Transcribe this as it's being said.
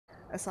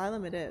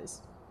Asylum it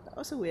is. That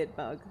was a weird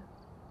bug.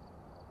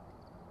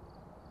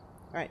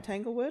 Alright,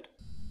 Tanglewood.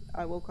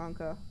 I will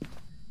conquer.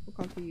 We'll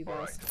conquer you guys.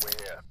 Alright,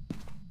 we're here.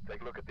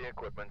 Take a look at the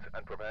equipment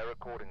and prepare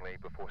accordingly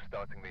before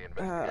starting the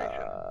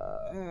investigation.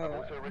 I've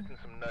also written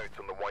some notes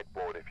on the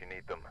whiteboard if you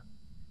need them.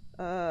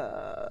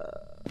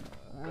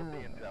 Got the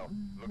intel.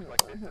 Looks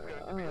like this is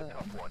going to be a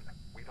tough one.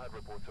 We've had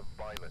reports of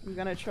violence. I'm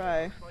gonna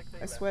try.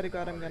 I swear to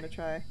God I'm gonna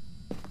try.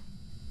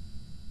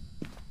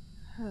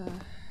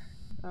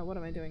 What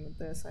am I doing with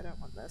this? I don't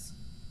want this.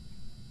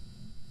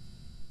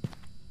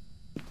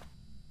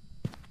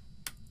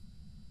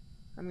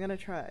 I'm gonna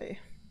try.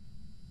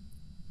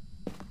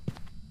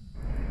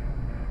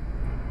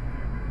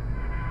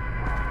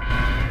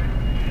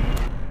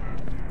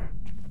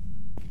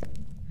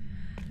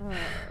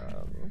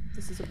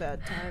 This is a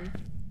bad time.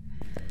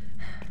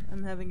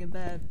 I'm having a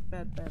bad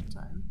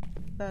time.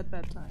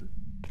 Bad time.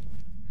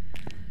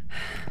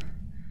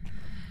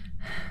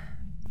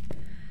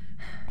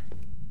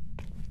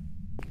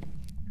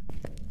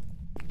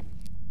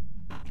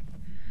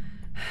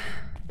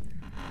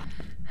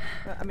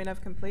 I mean,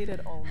 I've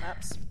completed all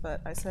maps,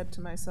 but I said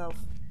to myself,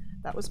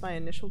 that was my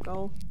initial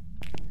goal.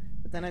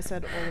 But then I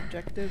said all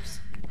objectives.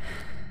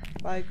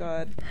 By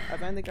God,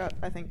 I've only got,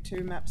 I think,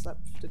 2 maps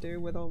left to do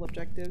with all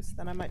objectives.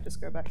 Then I might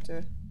just go back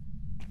to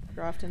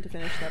Grafton to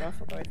finish that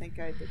off, although I think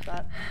I did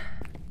that.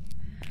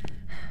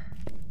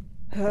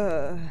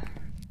 Hello.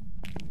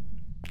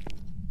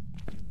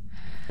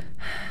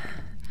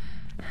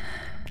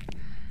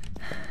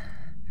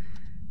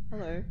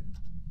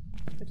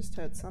 I just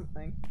heard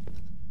something.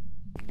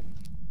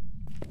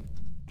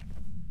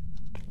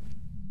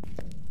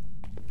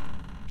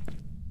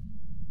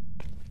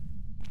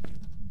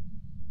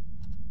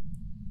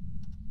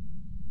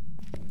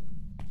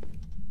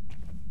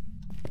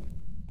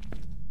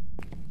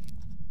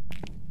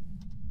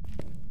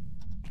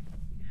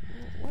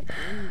 What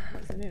room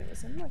was it in? It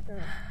was in like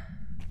a...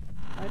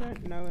 I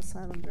don't know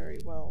Asylum very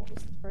well.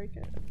 Was the break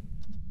it?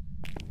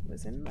 It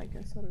was in like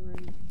a sort of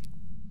room...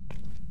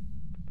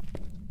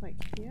 like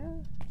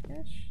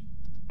here-ish?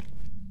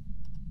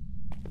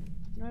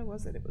 No,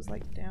 was it? It was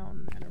like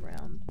down and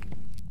around.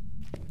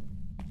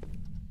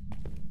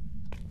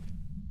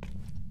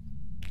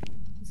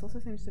 This also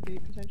seems to be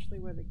potentially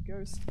where the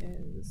ghost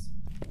is.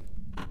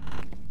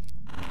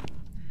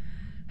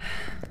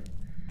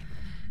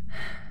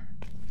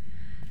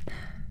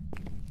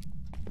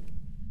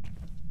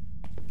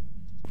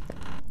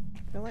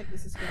 I feel like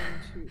this is going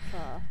too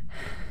far.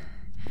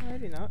 Oh,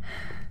 maybe not.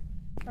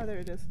 Oh, there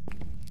it is.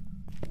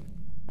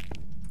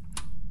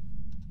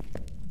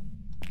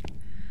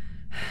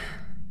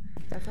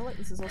 I feel like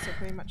this is also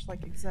pretty much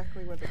like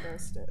exactly where the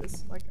ghost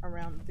is, like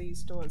around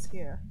these doors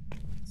here.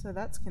 So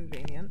that's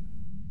convenient.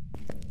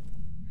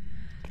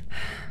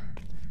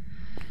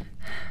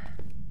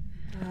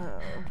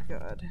 Oh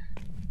God.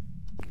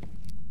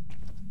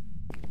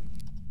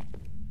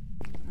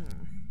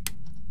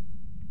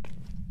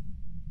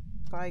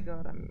 By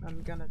God,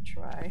 I'm gonna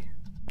try.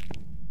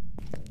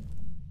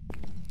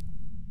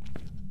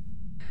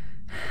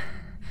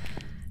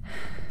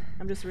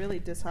 I'm just really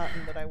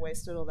disheartened that I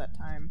wasted all that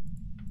time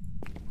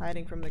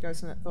hiding from the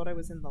ghost and it thought I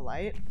was in the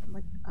light. I'm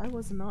like, I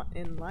was not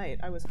in light.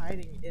 I was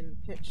hiding in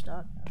pitch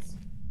darkness.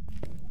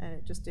 And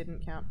it just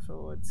didn't count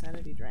for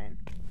sanity drain.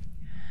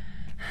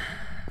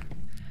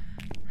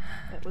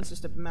 It was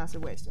just a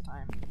massive waste of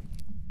time.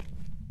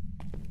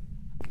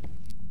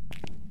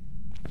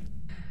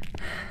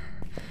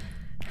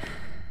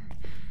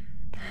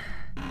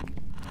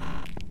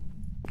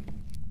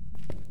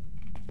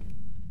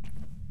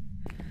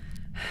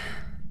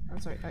 I'm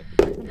sorry, I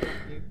can drop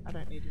you. I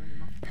don't need you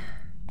anymore.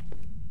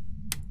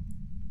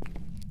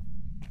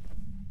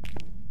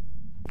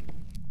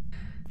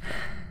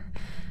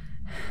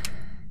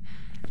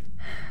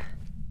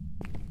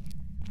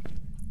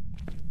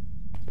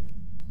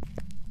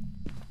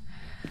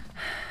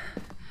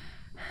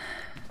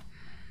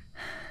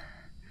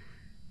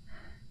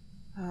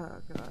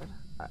 Oh God,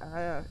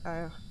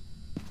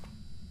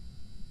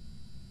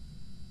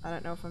 I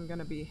don't know if I'm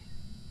gonna be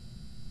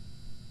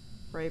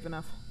brave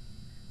enough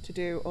to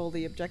do all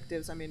the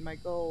objectives. I mean, my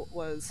goal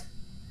was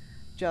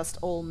just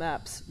all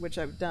maps, which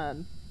I've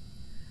done.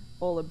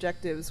 All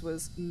objectives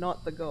was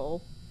not the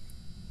goal.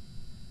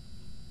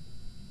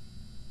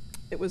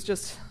 It was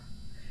just,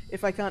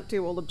 if I can't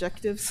do all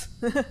objectives,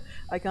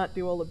 I can't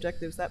do all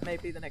objectives. That may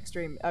be the next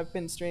stream. I've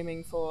been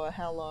streaming for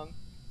how long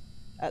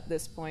at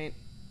this point?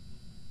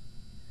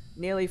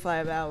 Nearly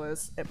 5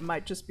 hours. It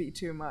might just be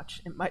too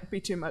much. It might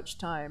be too much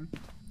time.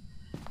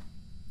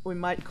 We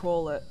might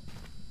call it.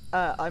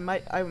 I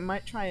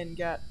might try and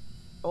get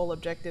all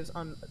objectives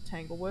on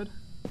Tanglewood.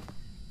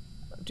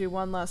 Do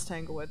one last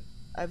Tanglewood.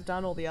 I've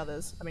done all the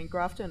others. I mean,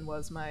 Grafton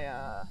was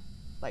my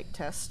like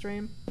test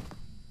stream,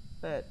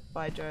 but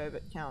by Jove,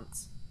 it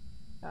counts.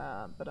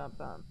 But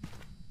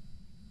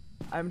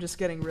I'm just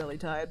getting really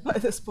tired by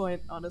this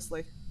point,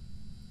 honestly.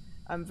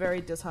 I'm very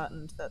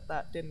disheartened that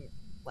that didn't,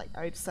 like,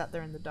 I just sat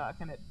there in the dark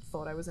and it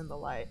thought I was in the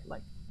light.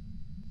 Like,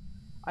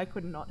 I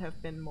could not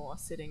have been more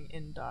sitting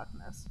in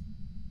darkness.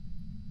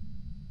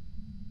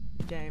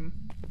 game.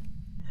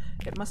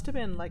 It must have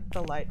been like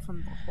the light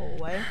from the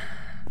hallway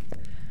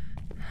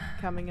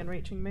coming and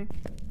reaching me,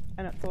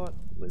 and it thought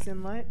it was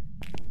in light.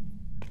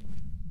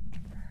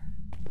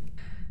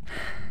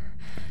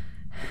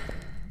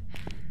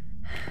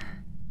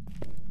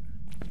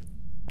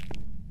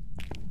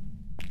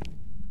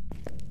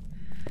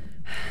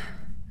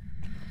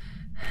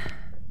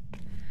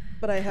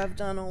 But I have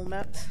done all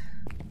maps.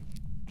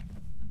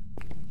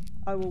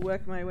 I will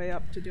work my way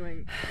up to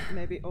doing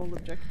maybe all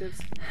objectives.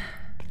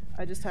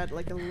 I just had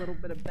like a little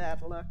bit of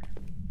bad luck.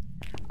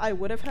 I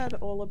would have had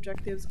all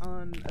objectives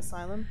on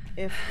Asylum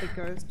if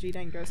the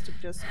G-Dang ghost had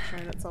just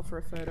shown itself for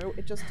a photo.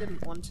 It just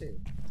didn't want to.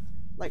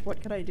 Like,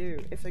 what could I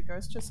do? If the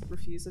ghost just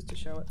refuses to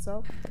show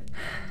itself?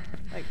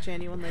 Like,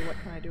 genuinely, what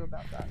can I do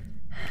about that?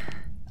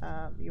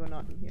 You are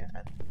not in here.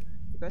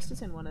 The ghost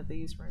is in one of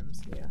these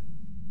rooms here.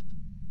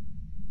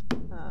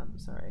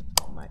 Sorry.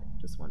 I might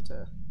just want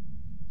to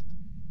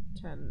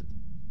turn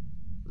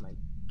my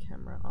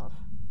camera off.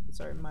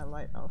 Sorry, my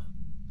light off.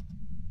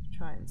 To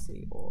try and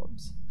see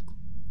orbs.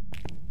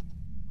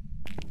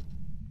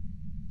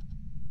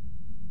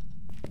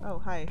 Oh,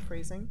 hi,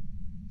 freezing.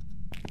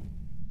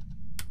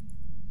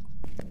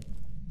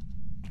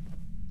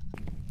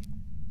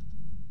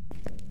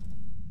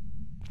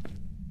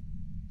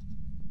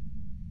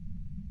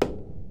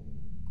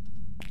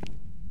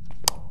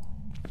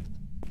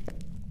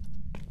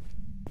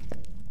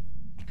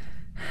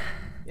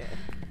 Yeah.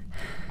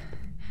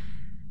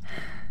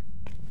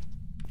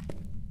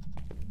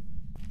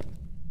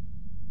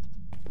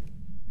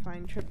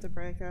 Fine, trip the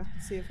breaker.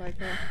 See if I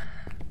can.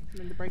 I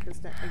mean, the breaker's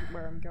definitely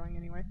where I'm going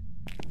anyway.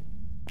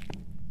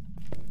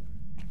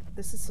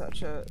 This is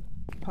such a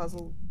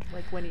puzzle.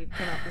 Like, when you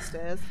come up the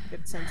stairs,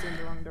 it sends you in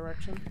the wrong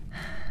direction.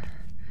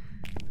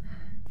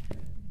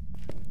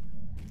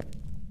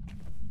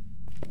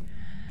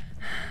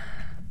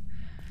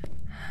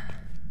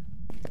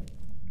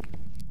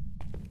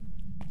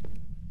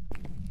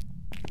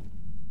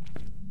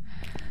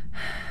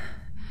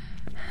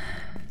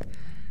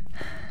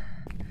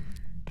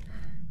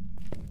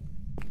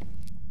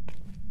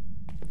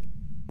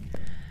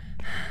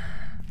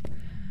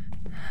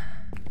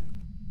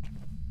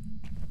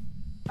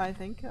 I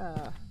think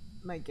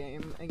my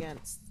game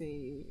against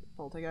the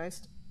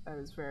poltergeist I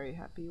was very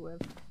happy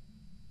with.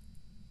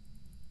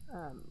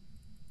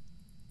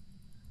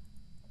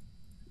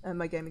 And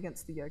my game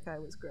against the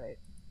yokai was great.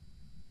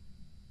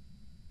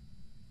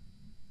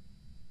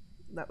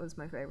 That was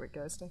my favorite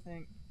ghost, I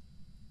think.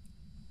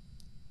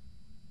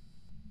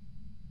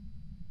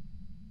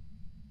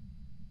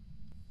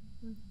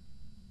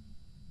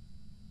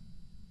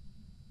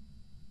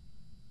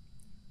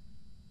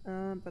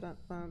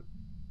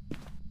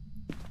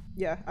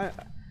 Yeah,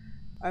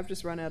 I've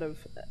just run out of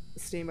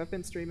steam. I've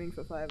been streaming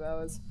for 5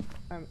 hours.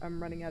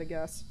 I'm running out of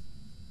gas.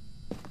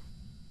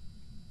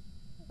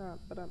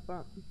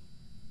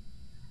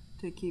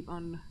 To keep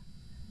on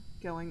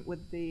going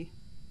with the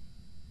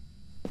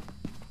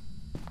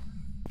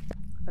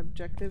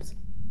objectives.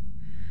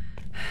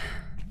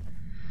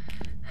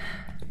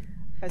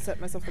 I set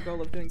myself the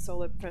goal of doing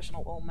solo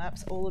professional all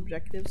maps. All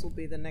objectives will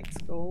be the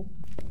next goal.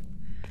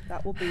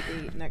 That will be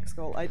the next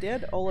goal. I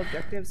did all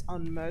objectives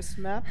on most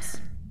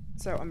maps,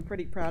 so I'm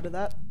pretty proud of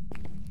that.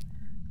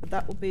 But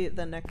that will be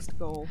the next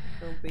goal.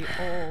 There will be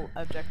all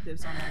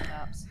objectives on all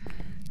maps.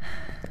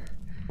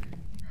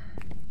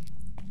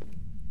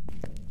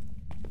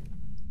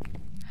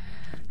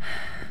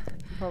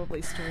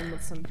 Probably stream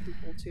with some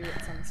people too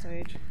at some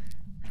stage.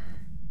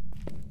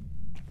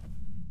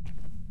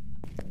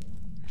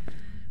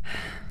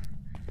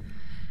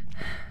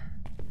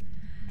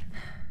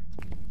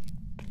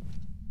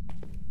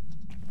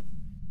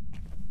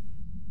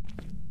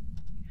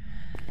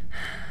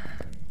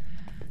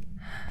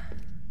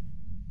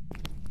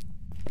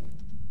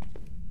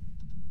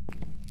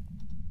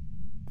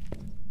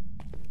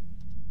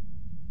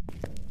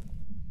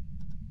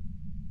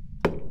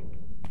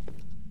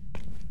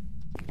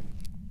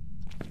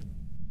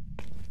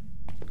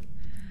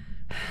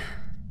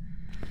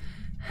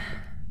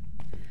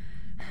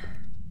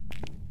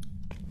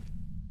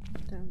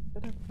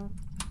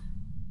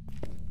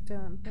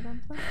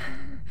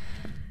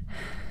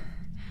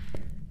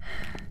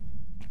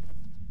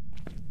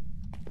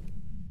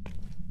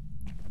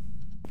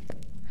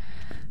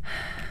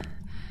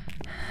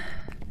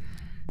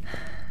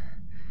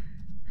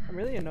 I'm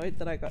really annoyed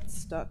that I got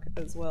stuck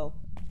as well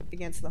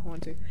against the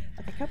horn too.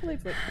 Like, I can't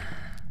believe that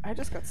I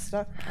just got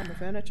stuck on the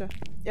furniture.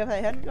 If I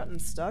hadn't gotten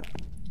stuck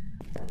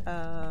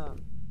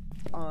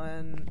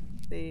on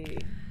the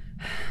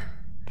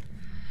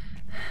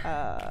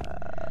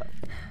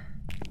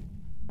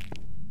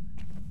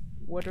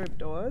wardrobe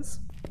doors,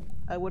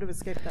 I would have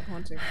escaped that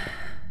haunting.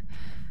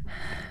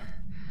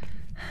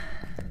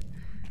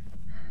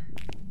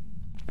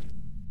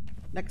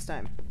 Next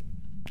time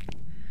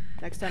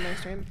I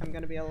stream, I'm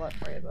gonna be a lot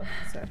braver,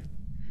 so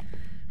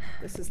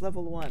this is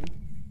level 1.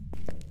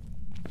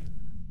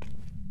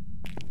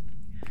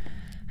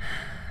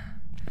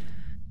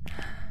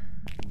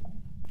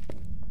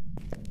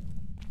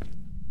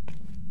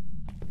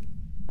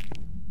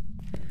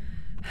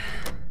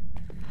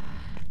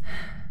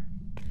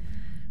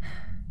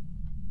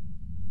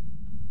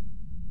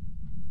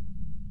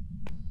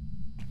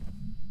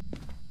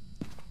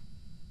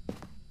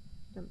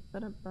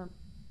 Ba-dum-bum.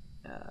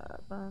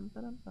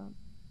 Bum.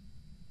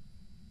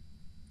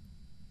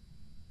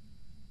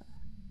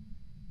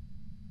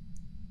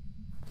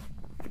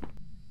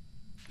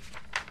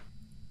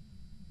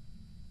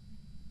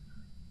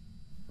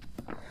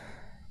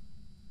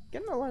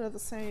 Getting a lot of the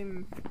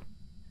same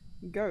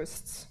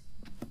ghosts.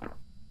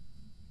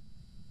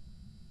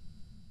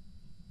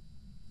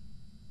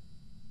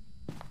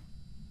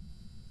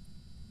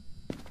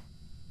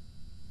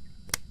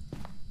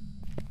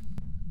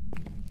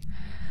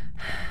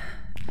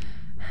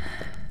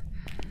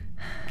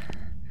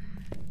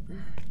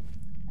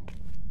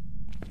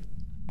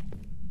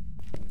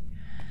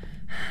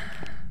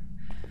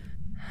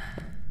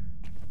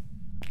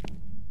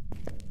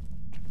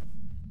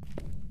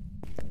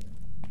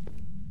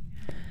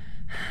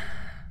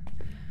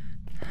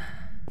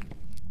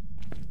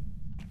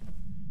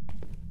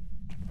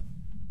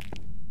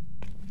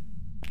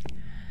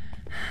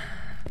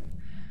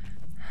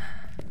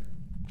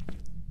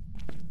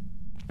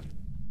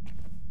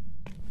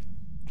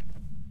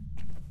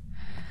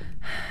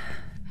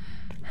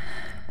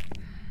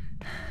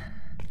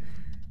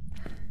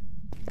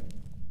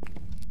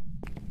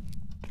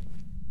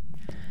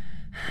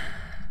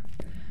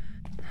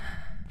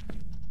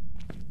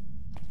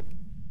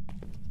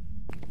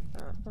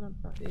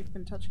 You've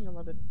been touching a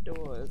lot of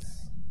doors.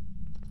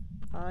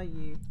 Are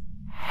you?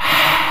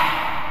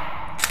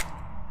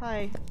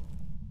 Hi.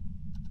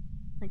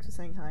 Thanks for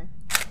saying hi.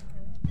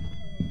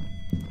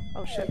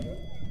 Oh shit.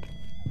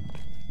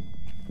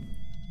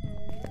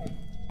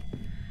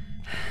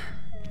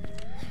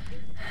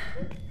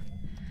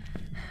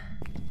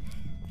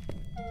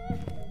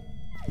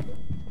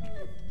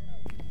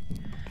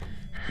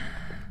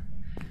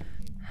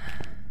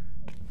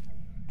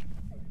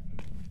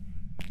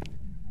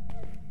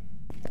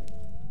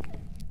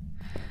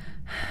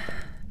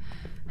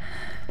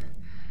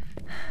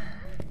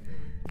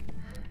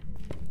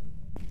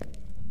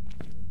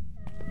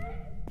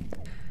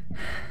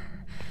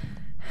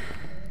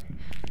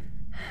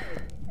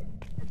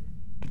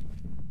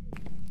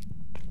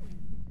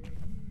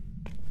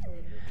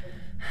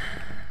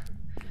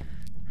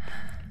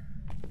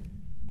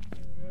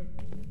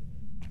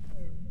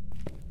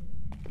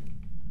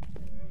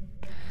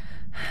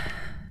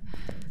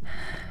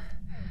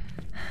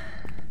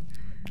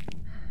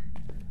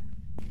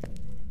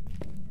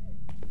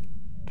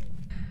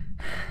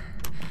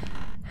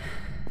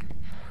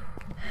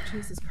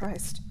 Jesus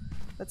Christ.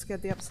 That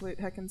scared the absolute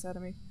heckins out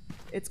of me.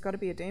 It's gotta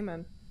be a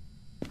demon.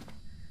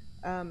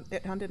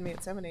 It hunted me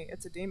at 70.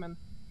 It's a demon.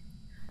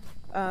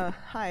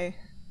 Hi.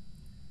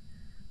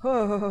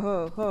 Ho ho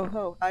ho ho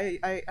ho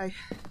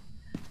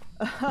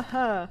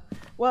ho.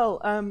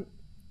 Well,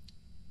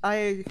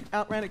 I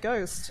outran a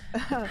ghost.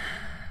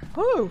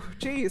 Oh,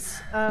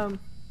 jeez.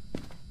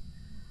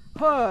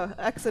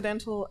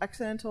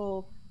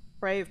 Accidental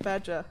brave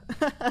badger.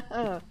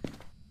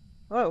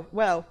 Oh,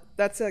 well,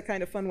 that's a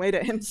kind of fun way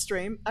to end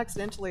stream.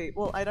 Accidentally,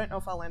 well, I don't know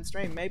if I'll end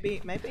stream. Maybe.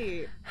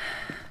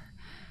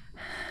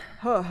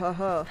 Ha ha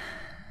ha.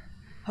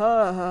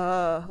 Ha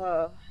ha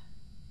ha.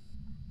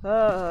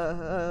 Ha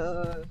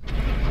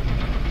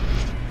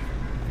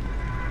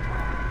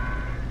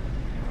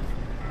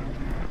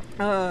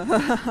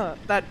ha.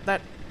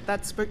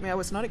 That spooked me. I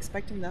was not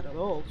expecting that at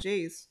all.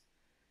 Jeez.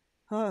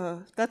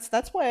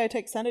 That's why I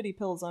take sanity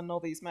pills on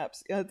all these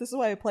maps. This is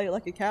why I play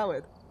like a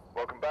coward.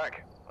 Welcome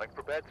back. I've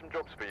prepared some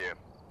jobs for you.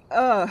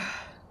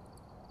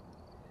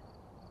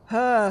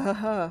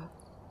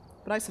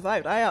 But I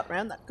survived. I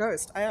outran that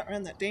ghost. I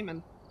outran that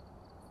demon.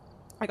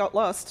 I got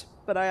lost,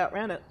 but I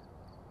outran it.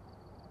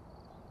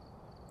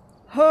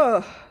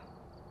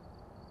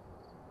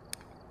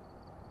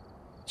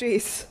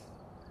 Jeez.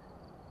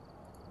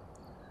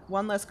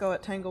 One less go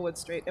at Tanglewood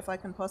Street. If I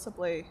can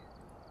possibly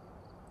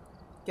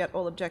get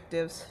all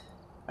objectives,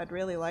 I'd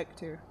really like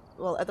to.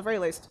 Well, at the very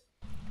least,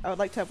 I would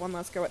like to have one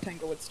last go at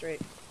Tanglewood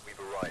Street. We've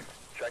arrived.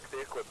 Check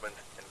the equipment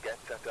and get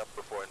set up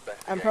before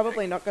investigating. I'm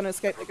probably not going to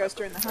escape the ghost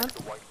during the hunt,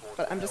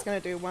 but I'm just going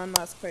to do one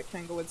last quick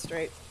Tanglewood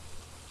Street.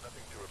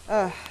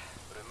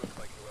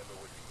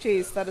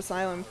 Jeez, that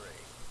asylum.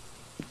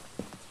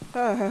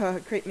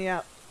 Creeped me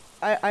out.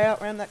 I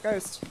outran that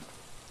ghost.